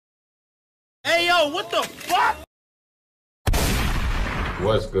Hey yo, what the fuck?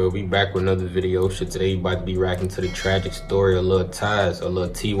 What's good? We back with another video. Shit, today you about to be reacting to the tragic story of Lul Tys, or Lul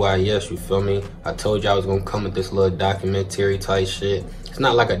Tys, you feel me? I told you I was gonna come with this little documentary type shit. It's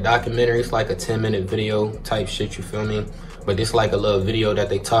not like a documentary, it's like a 10-minute video type shit, you feel me? But it's like a little video that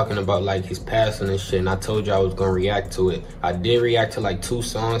they talking about like his passing and shit, and I told you I was gonna react to it. I did react to like 2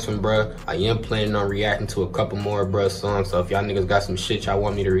 songs from bruh. I am planning on reacting to a couple more bruh songs, so if y'all niggas got some shit y'all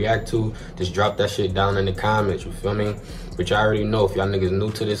want me to react to, just drop that shit down in the comments, you feel me? But y'all already know, if y'all niggas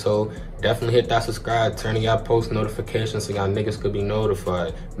new to this hoe, definitely hit that subscribe, turn on y'all post notifications so y'all niggas could be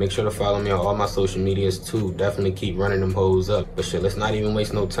notified. Make sure to follow me on all my social medias too. Definitely keep running them hoes up. But shit, let's not even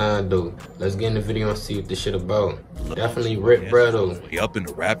waste no time though. Let's get in the video and see what this shit about. Definitely rip bruh though. He up in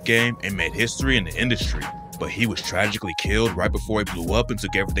the rap game and made history in the industry, but he was tragically killed right before he blew up and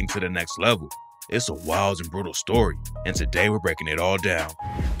took everything to the next level. It's a wild and brutal story, and today we're breaking it all down.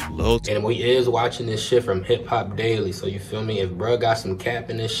 Lul Tys. And we is watching this shit from Hip Hop Daily, so you feel me? If bruh got some cap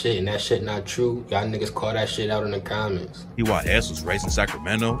in this shit and that shit not true, y'all niggas call that shit out in the comments. TYS was raised in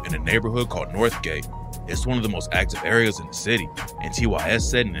Sacramento in a neighborhood called Northgate. It's one of the most active areas in the city, and TYS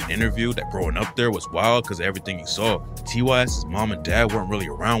said in an interview that growing up there was wild because of everything he saw. TYS's mom and dad weren't really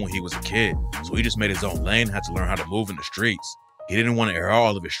around when he was a kid, so he just made his own lane and had to learn how to move in the streets. He didn't want to air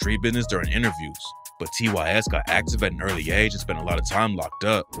all of his street business during interviews, but TYS got active at an early age and spent a lot of time locked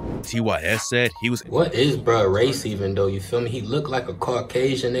up. TYS said he was— What is bruh race even though, you feel me? He looked like a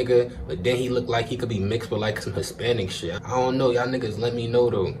Caucasian nigga, but then he looked like he could be mixed with like some Hispanic shit. I don't know, y'all niggas let me know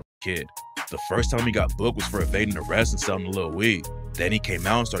though. Kid. The first time he got booked was for evading arrest and selling a little weed. Then he came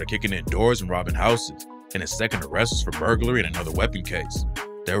out and started kicking in doors and robbing houses. And his second arrest was for burglary and another weapon case.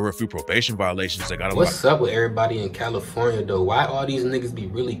 There were a few probation violations that got him— What's up with everybody in California though? Why all these niggas be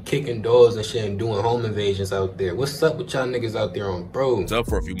really kicking doors and shit and doing home invasions out there? What's up with y'all niggas out there on bro? Up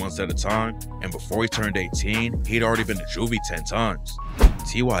for a few months at a time, and before he turned 18, he'd already been to juvie 10 times.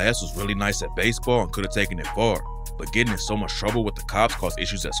 TYS was really nice at baseball and could have taken it far, but getting in so much trouble with the cops caused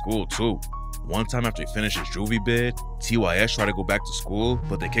issues at school too. One time after he finished his juvie bid, TYS tried to go back to school,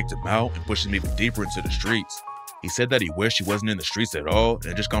 but they kicked him out and pushed him even deeper into the streets. He said that he wished he wasn't in the streets at all and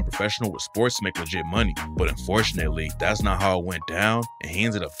had just gone professional with sports to make legit money. But unfortunately, that's not how it went down, and he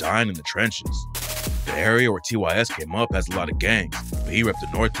ended up dying in the trenches. The area where TYS came up has a lot of gangs, but he repped the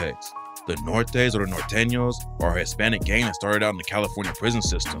Nortes. The Nortes, or the Norteños, are a Hispanic gang that started out in the California prison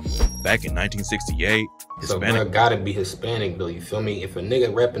system. Back in 1968, So bruh gotta be Hispanic though, you feel me? If a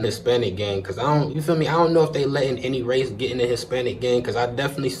nigga repping Hispanic gang, cause you feel me? I don't know if they letting any race get in the Hispanic gang, cause I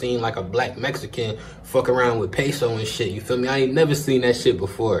definitely seen like a black Mexican fuck around with peso and shit, you feel me? I ain't never seen that shit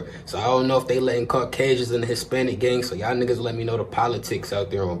before. So I don't know if they letting Caucasians in the Hispanic gang, so y'all niggas let me know the politics out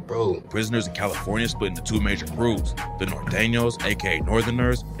there on bro. Prisoners in California split into 2 major groups: the Norteños, aka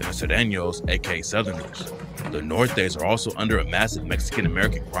Northerners, and the Serreños, aka Southerners. The Nortes are also under a massive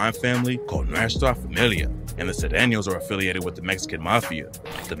Mexican-American crime family called Nuestra Familia, and the Serreños are affiliated with the Mexican Mafia.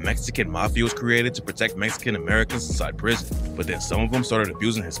 The Mexican Mafia was created to protect Mexican Americans inside prison, but then some of them started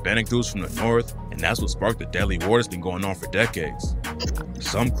abusing Hispanic dudes from the north, and that's what sparked the deadly war that's been going on for decades.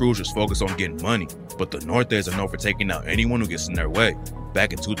 Some crews just focus on getting money, but the Nortes are known for taking out anyone who gets in their way.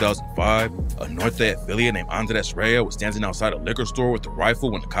 Back in 2005, a Norte affiliate named Andres Reyes was standing outside a liquor store with a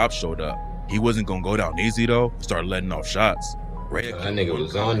rifle when the cops showed up. He wasn't gonna go down easy though, and started letting off shots. Reyes— that nigga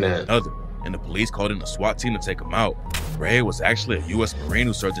was on that. And the police called in a SWAT team to take him out. Reyes was actually a US Marine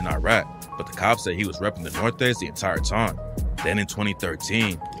who served in Iraq, but the cops said he was repping the Nortes the entire time. Then in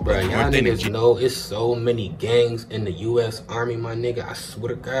 2013, bruh, y'all niggas know it's so many gangs in the US Army, my nigga. I swear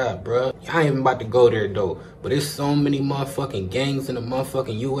to God, bruh. Y'all ain't even about to go there though, but it's so many motherfucking gangs in the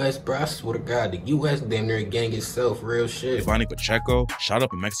motherfucking US, bruh. I swear to God, the US damn near a gang itself, real shit. Giovanni Pacheco shot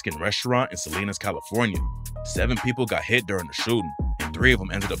up a Mexican restaurant in Salinas, California. 7 people got hit during the shooting, and 3 of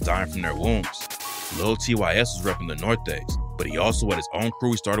them ended up dying from their wounds. Lul Tys was repping the Nortes, but he also had his own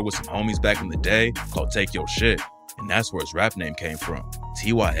crew he started with some homies back in the day called Take Your Shit, and that's where his rap name came from.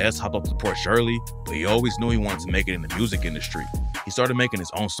 TYS hopped up to Port Shirley, but he always knew he wanted to make it in the music industry. He started making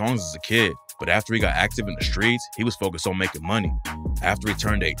his own songs as a kid, but after he got active in the streets, he was focused on making money. After he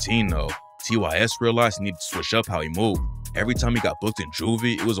turned 18 though, TYS realized he needed to switch up how he moved. Every time he got booked in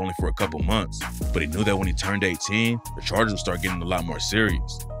juvie, it was only for a couple months, but he knew that when he turned 18, the charges would start getting a lot more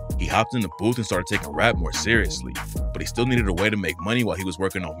serious. He hopped in the booth and started taking rap more seriously, but he still needed a way to make money while he was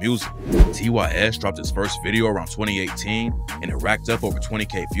working on music. TYS dropped his first video around 2018, and it racked up over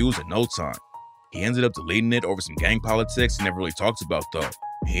 20K views in no time. He ended up deleting it over some gang politics he never really talked about though.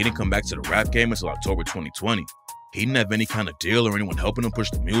 He didn't come back to the rap game until October 2020. He didn't have any kind of deal or anyone helping him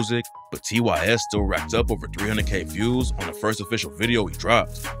push the music, but TYS still racked up over 300K views on the first official video he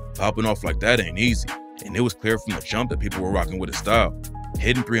dropped. Popping off like that ain't easy, and it was clear from the jump that people were rocking with his style.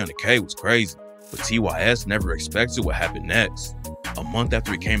 Hitting 300K was crazy, but TYS never expected what happened next. A month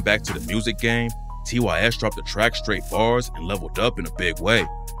after he came back to the music game, TYS dropped the track Straight Bars and leveled up in a big way.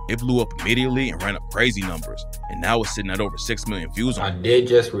 It blew up immediately and ran up crazy numbers, and now it's sitting at over 6 million views on I did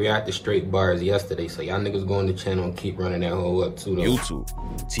just react to Straight Bars yesterday, so y'all niggas go on the channel and keep running that hoe up too though. YouTube.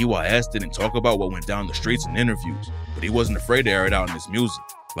 TYS didn't talk about what went down the streets in interviews, but he wasn't afraid to air it out in his music.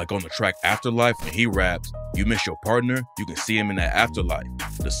 Like on the track Afterlife, when he raps, "You miss your partner, you can see him in that afterlife.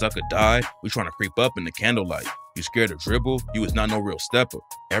 The sucker died, we trying to creep up in the candlelight. You scared to dribble, you was not no real stepper.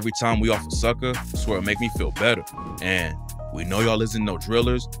 Every time we off a sucker, I swear it make me feel better. And we know y'all isn't no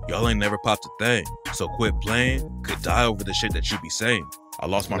drillers, y'all ain't never popped a thing. So quit playing, could die over the shit that you be saying. I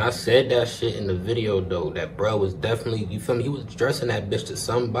lost my..." And I said that shit in the video though, that bro was definitely, you feel me, he was addressing that bitch to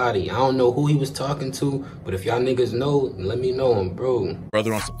somebody. I don't know who he was talking to, but if y'all niggas know, let me know him, bro.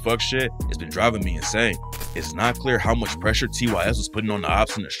 Brother on some fuck shit, it's been driving me insane. It's not clear how much pressure TYS was putting on the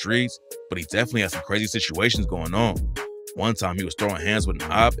ops in the streets, but he definitely had some crazy situations going on. One time he was throwing hands with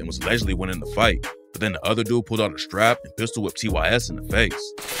an op and was allegedly winning the fight, but then the other dude pulled out a strap and pistol whipped TYS in the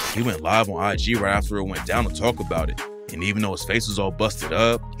face. He went live on IG right after it went down to talk about it, and even though his face was all busted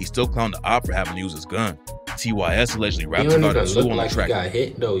up, he still clowned the op for having to use his gun. TYS allegedly rapped about it too on the track. He got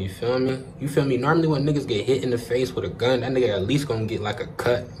hit though, you feel me? You feel me? Normally when niggas get hit in the face with a gun, that nigga at least gonna get like a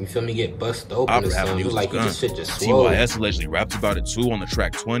cut. You feel me? Get bust open or something. Like this shit just swole. TYS allegedly rapped about it too on the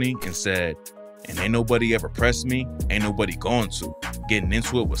track 20 and said, "And ain't nobody ever pressed me, ain't nobody going to. Getting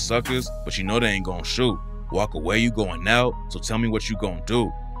into it with suckers, but you know they ain't gonna shoot. Walk away, you going out, so tell me what you gonna do.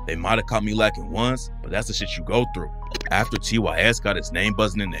 They might have caught me lacking once, but that's the shit you go through." After TYS got his name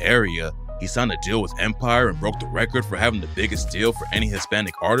buzzing in the area, he signed a deal with Empire and broke the record for having the biggest deal for any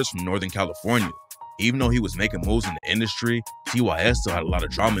Hispanic artist from Northern California. Even though he was making moves in the industry, TYS still had a lot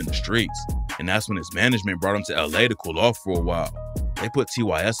of drama in the streets, and that's when his management brought him to LA to cool off for a while. They put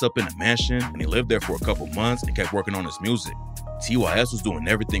TYS up in a mansion, and he lived there for a couple months and kept working on his music. TYS was doing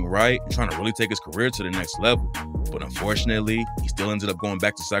everything right and trying to really take his career to the next level. But unfortunately, he still ended up going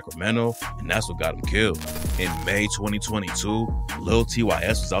back to Sacramento, and that's what got him killed. In May 2022, Lul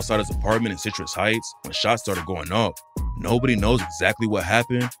Tys was outside his apartment in Citrus Heights when shots started going off. Nobody knows exactly what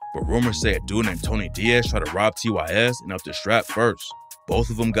happened, but rumors say a dude named Tony Diaz tried to rob TYS and up the strap first. Both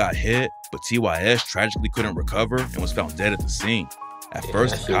of them got hit, but TYS tragically couldn't recover and was found dead at the scene. At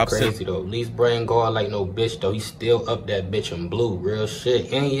first, the cops crazy though. Lee's brain going like no bitch though. He still up that bitch in blue, real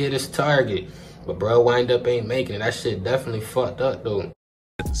shit. And he hit his target, but bro wind up ain't making it. That shit definitely fucked up though.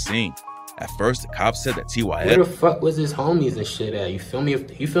 At the scene, at first the cops said that TYS. Where the fuck was his homies and shit at? You feel me?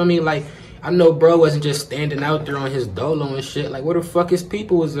 You feel me? Like I know bro wasn't just standing out there on his dolo and shit. Like where the fuck his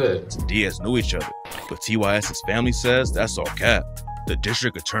people was at? Diaz knew each other, but TYS's family says that's all cap. The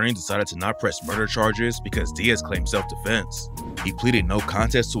district attorney decided to not press murder charges because Diaz claimed self-defense. He pleaded no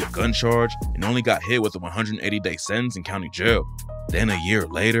contest to a gun charge and only got hit with a 180-day sentence in county jail. Then a year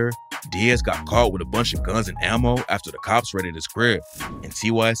later, Diaz got caught with a bunch of guns and ammo after the cops raided his crib. And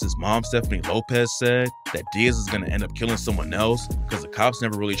TYS's mom, Stephanie Lopez, said that Diaz is going to end up killing someone else because the cops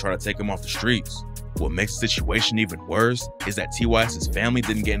never really tried to take him off the streets. What makes the situation even worse is that TYS's family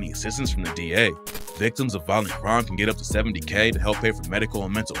didn't get any assistance from the DA. Victims of violent crime can get up to $70K to help pay for medical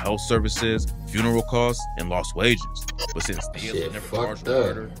and mental health services, funeral costs, and lost wages. But since Diaz was never charged with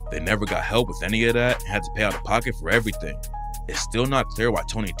murder, they never got help with any of that and had to pay out of pocket for everything. It's still not clear why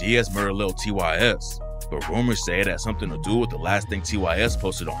Tony Diaz murdered Lil Tys, but rumors say it had something to do with the last thing Tys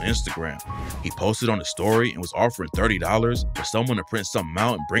posted on Instagram. He posted on his story and was offering $30 for someone to print something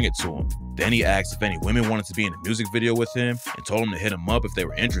out and bring it to him. Then he asked if any women wanted to be in a music video with him and told him to hit him up if they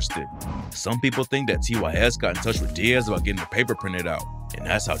were interested. Some people think that Tys got in touch with Diaz about getting the paper printed out, and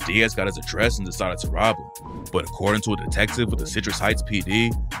that's how Diaz got his address and decided to rob him. But according to a detective with the Citrus Heights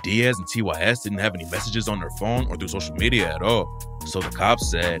PD, Diaz and Tys didn't have any messages on their phone or through social media at all. So the cops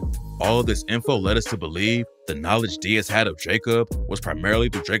said, all of this info led us to believe the knowledge Diaz had of Jacob was primarily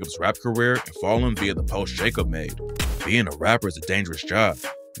through Jacob's rap career and following via the post Jacob made. Being a rapper is a dangerous job.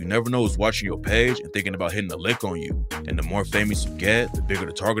 You never know who's watching your page and thinking about hitting a lick on you. And the more famous you get, the bigger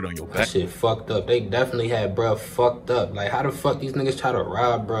the target on your back. That shit fucked up. They definitely had bruh fucked up. Like how the fuck these niggas try to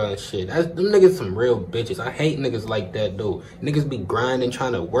rob bruh and shit. Them niggas some real bitches. I hate niggas like that though. Niggas be grinding,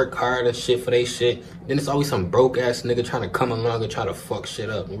 trying to work hard and shit for they shit. Then it's always some broke ass nigga trying to come along and try to fuck shit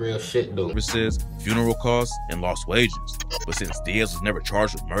up. Real shit though. Services, funeral costs, and lost wages. But since Diaz was never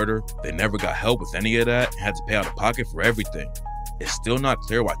charged with murder, they never got help with any of that and had to pay out of pocket for everything. It's still not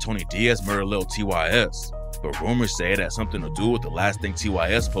clear why Tony Diaz murdered Lil Tys. but rumors say it had something to do with the last thing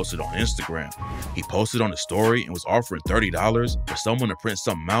TYS posted on Instagram. He posted on his story and was offering $30 for someone to print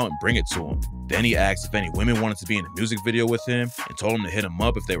something out and bring it to him. Then he asked if any women wanted to be in a music video with him and told him to hit him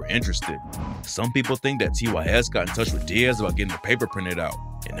up if they were interested. Some people think that TYS got in touch with Diaz about getting the paper printed out,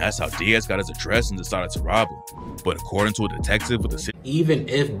 and that's how Diaz got his address and decided to rob him. But according to a detective with the city, even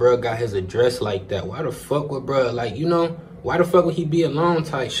if bruh got his address like that, why the fuck would bruh, like, you know, why the fuck would he be alone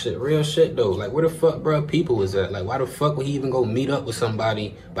type shit? Real shit though. Like, where the fuck bruh people was at? Like, why the fuck would he even go meet up with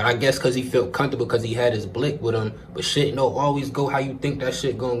somebody? But I guess cause he felt comfortable cause he had his blick with him. But shit don't always go how you think that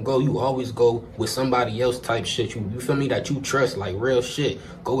shit gonna go. You always go with somebody else type shit. You feel me? That you trust, like real shit.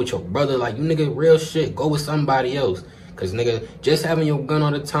 Go with your brother, like you nigga real shit. Go with somebody else. Cause nigga, just having your gun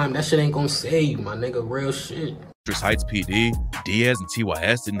all the time, that shit ain't gonna save you, my nigga, real shit. Heights PD, Diaz and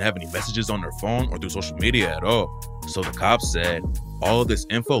TYS didn't have any messages on their phone or through social media at all. So the cops said, all of this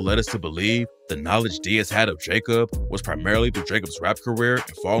info led us to believe the knowledge Diaz had of Jacob was primarily through Jacob's rap career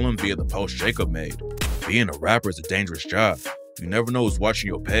and following via the post Jacob made. Being a rapper is a dangerous job. You never know who's watching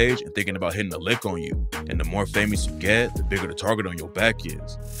your page and thinking about hitting a lick on you. And the more famous you get, the bigger the target on your back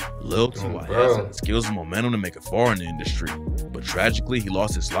is. Lul Tys had the skills and momentum to make it far in the industry. But tragically, he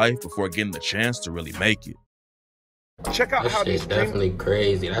lost his life before getting the chance to really make it. Check out how this shit definitely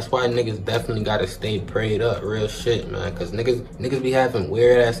crazy. That's why niggas definitely gotta stay prayed up, real shit, man. Cause niggas be having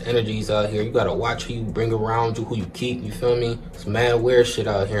weird ass energies out here. You gotta watch who you bring around you, who you keep. You feel me? It's mad weird shit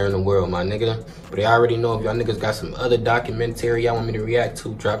out here in the world, my nigga. But I already know if y'all niggas got some other documentary y'all want me to react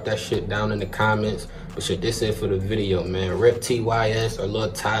to, drop that shit down in the comments. But shit, this is it for the video, man. Rep TYS or Lul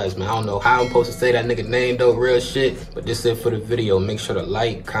Tys, man. I don't know how I'm supposed to say that nigga name though, real shit. But this is it for the video. Make sure to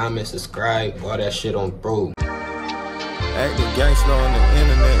like, comment, subscribe, all that shit on bro. Acting gangster on the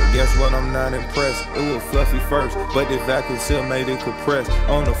internet, guess what, I'm not impressed. It was fluffy first, but the vacuum still made it compressed.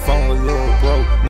 On the phone with Lil Bro.